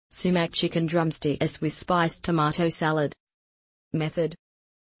Sumac chicken drumsticks with spiced tomato salad. Method.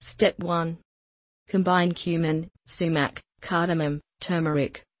 Step 1. Combine cumin, sumac, cardamom,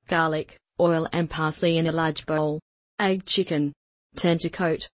 turmeric, garlic, oil and parsley in a large bowl. Add chicken. Turn to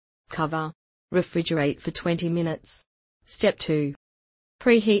coat. Cover. Refrigerate for 20 minutes. Step 2.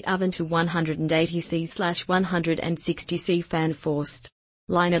 Preheat oven to 180°/160 C fan forced.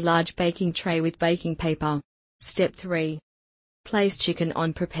 Line a large baking tray with baking paper. Step 3. Place chicken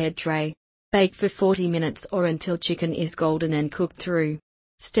on prepared tray. Bake for 40 minutes or until chicken is golden and cooked through.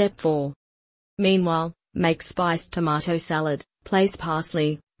 Step 4. Meanwhile, make spiced tomato salad. Place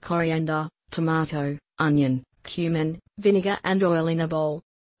parsley, coriander, tomato, onion, cumin, vinegar and oil in a bowl.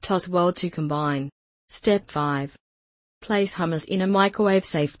 Toss well to combine. Step 5. Place hummus in a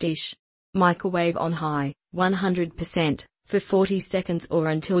microwave-safe dish. Microwave on high, 100%, for 40 seconds or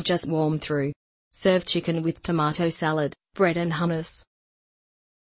until just warm through. Serve chicken with tomato salad, bread and hummus.